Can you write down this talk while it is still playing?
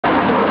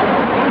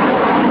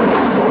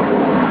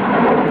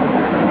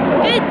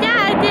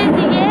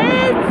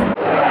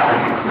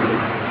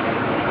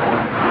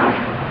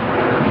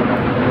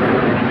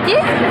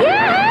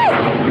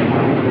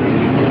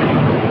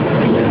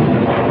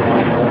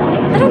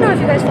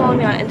guys follow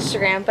me on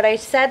Instagram, but I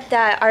said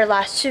that our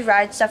last 2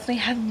 rides definitely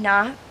have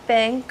not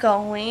been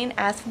going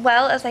as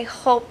well as I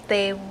hope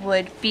they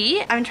would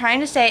be. I'm trying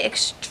to stay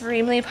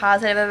extremely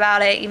positive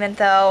about it, even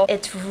though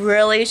it's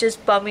really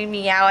just bumming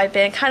me out. I've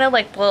been kind of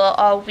like blah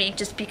all week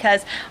just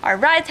because our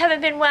rides haven't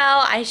been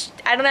well. I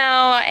don't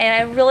know, and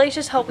I really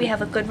just hope we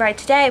have a good ride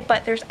today.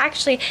 But there's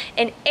actually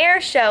an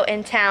air show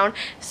in town,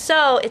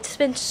 so it's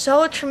been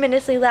so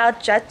tremendously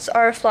loud. Jets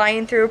are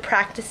flying through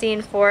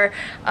practicing for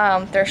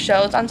their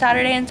shows on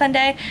Saturday and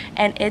Sunday,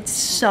 and it's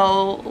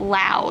so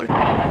loud.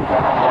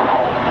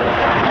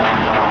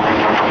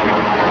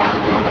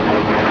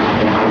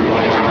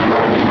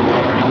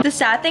 The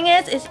sad thing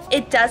is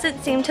it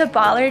doesn't seem to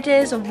bother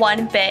Diz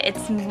one bit.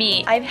 It's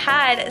me. I've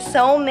had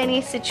so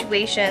many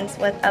situations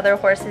with other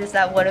horses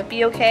that wouldn't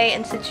be okay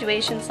in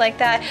situations like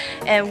that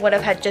and would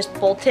have had just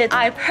bolted.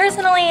 I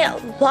personally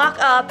lock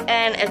up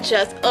and it's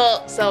just,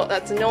 so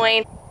that's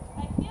annoying.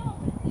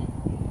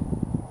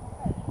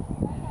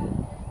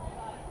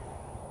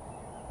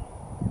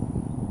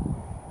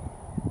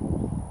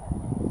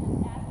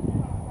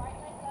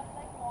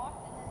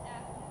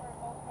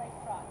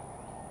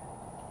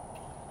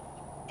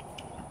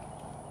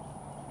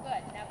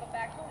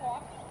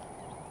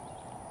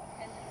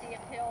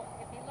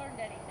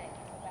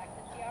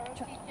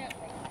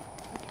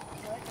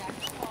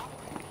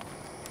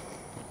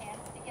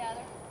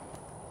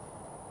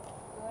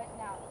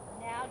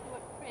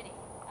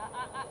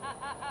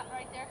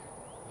 Right there.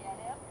 Get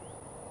him.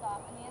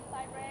 Soften the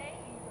inside rein.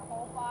 Use your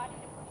whole body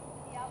to push him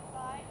to the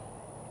outside.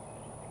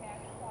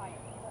 Catch quiet.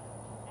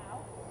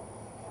 Out.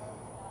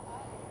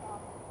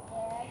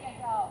 There you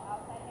go.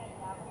 Outside head.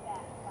 Now with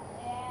that.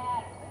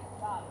 Yeah. Good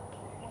job.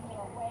 When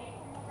you're away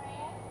from the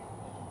rein,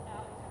 push him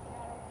out.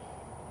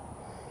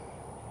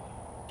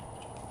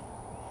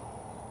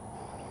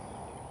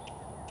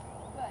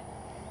 Good.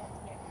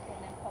 And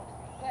then post.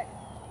 Good.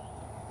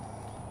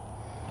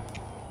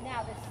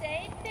 Now the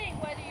same thing,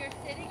 whether you're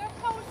sitting or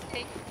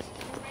posting,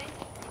 your rein,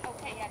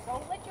 okay, yeah,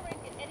 don't let your rein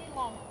get any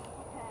longer,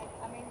 okay?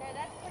 I mean,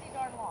 that's pretty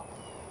darn long.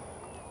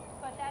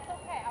 But that's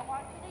okay. I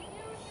want you to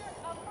use your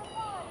upper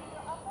body,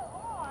 your upper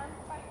arm,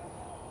 by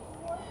pushing it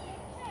towards your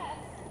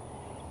chest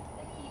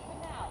to keep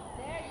him out.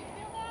 There, you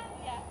feel that?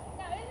 Yeah.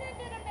 Now, isn't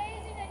it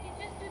amazing that you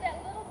just do that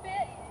little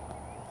bit?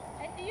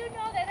 And do you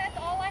know that that's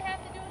all I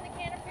have to do in the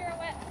canter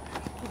pirouette?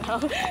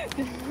 No.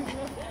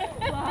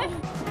 Wow.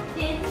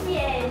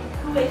 Dizney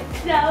was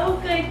so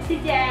good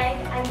today.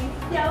 I'm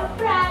so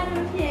proud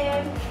of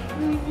him.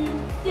 He did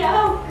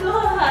so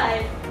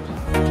good.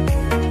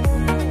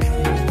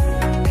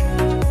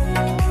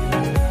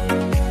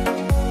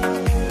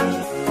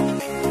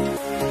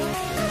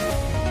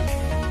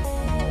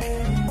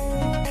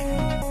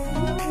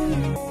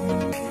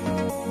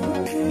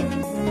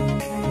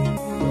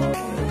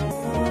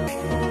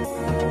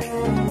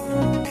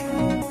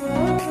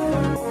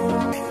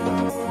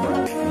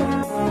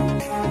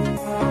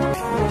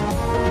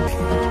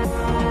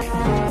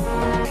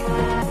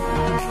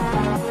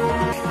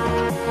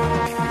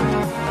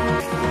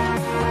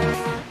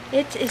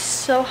 It is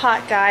so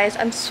hot, guys.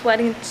 I'm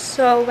sweating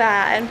so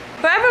bad.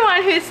 For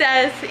everyone who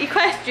says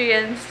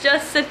equestrians,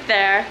 just sit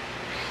there.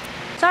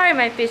 Sorry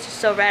my face is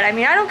so red. I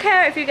mean, I don't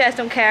care if you guys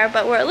don't care,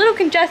 but we're a little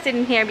congested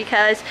in here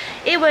because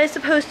it was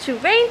supposed to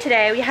rain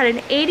today. We had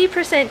an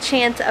 80%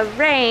 chance of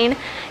rain,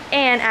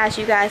 and as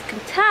you guys can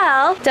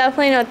tell,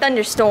 definitely no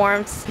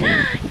thunderstorms.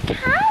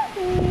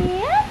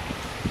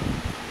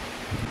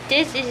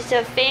 This is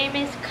the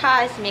famous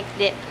cosmic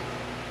lip.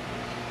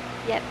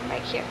 Yep,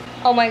 right here.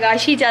 Oh my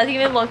gosh, he doesn't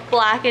even look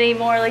black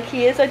anymore. Like,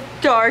 he is a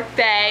dark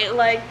bay.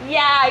 Like,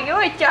 yeah,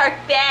 you're a dark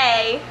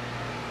bay.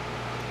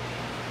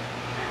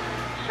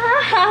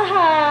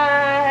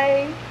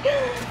 Hi.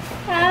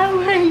 How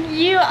are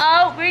you?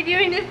 Oh, we're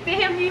doing a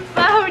family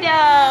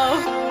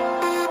photo.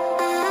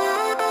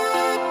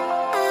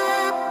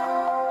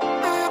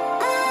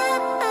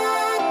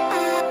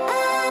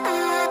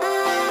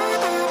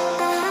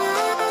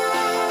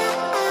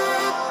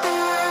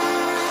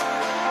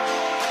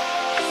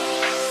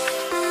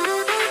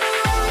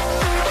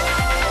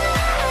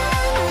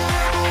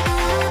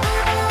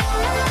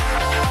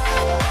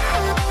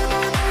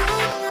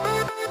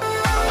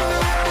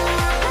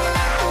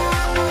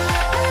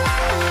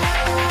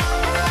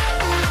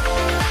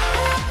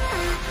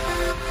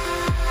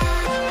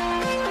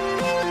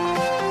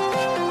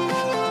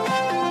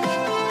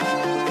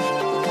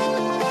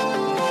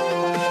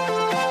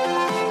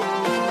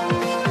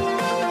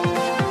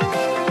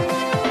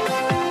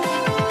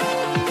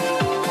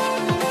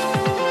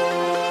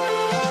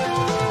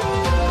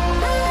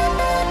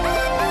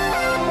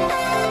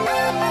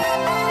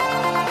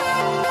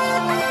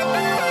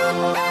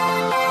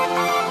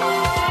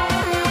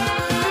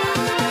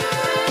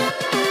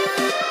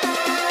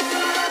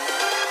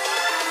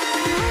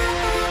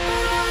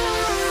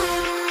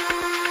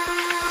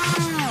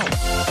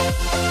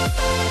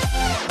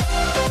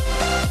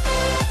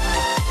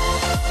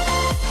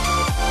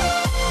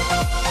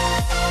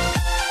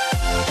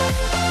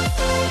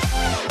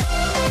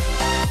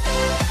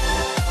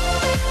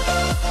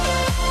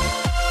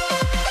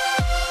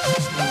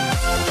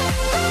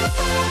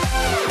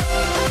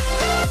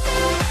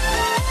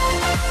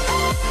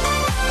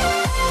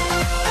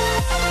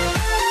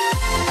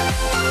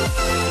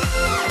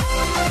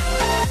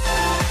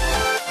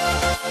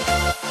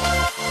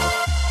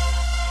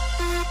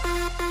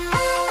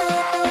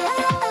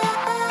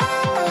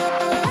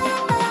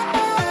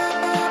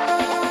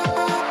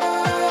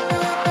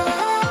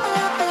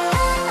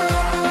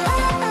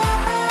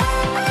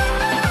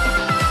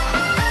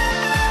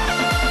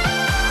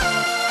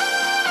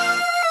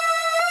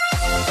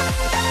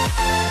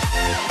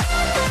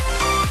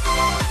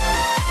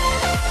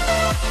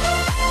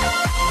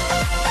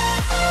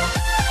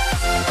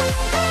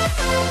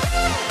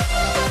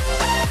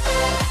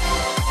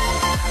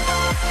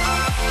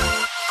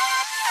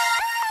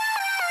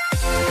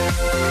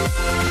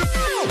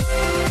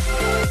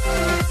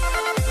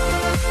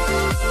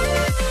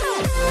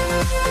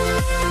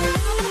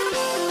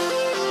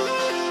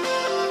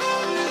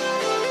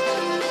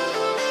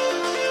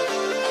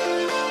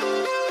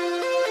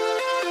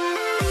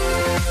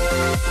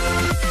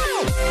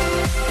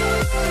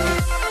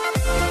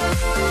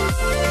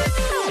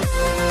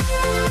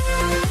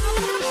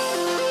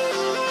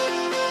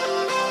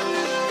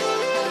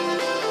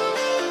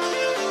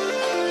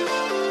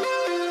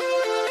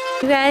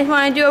 You guys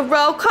want to do a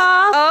roll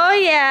call? Oh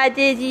yeah,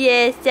 Dizzy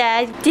is.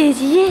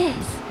 Dizzy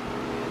is.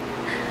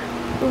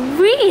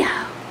 Rio.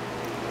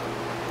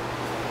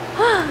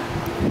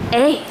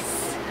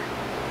 Ace.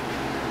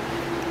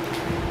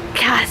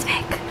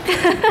 Cosmic.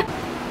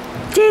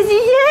 Dizzy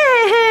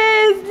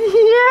is.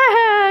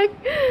 Yeah.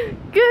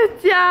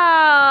 Good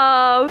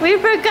job. We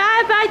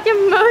forgot about the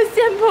most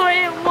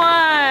important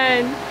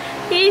one.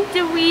 He's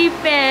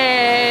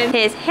weeping.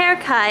 His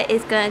haircut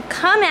is gonna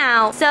come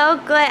out so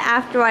good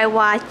after I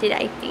wash it,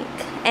 I think.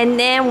 And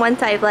then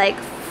once I like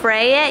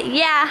fray it,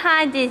 yeah,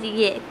 huh, Dizzy,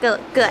 yeah,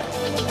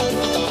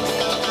 good.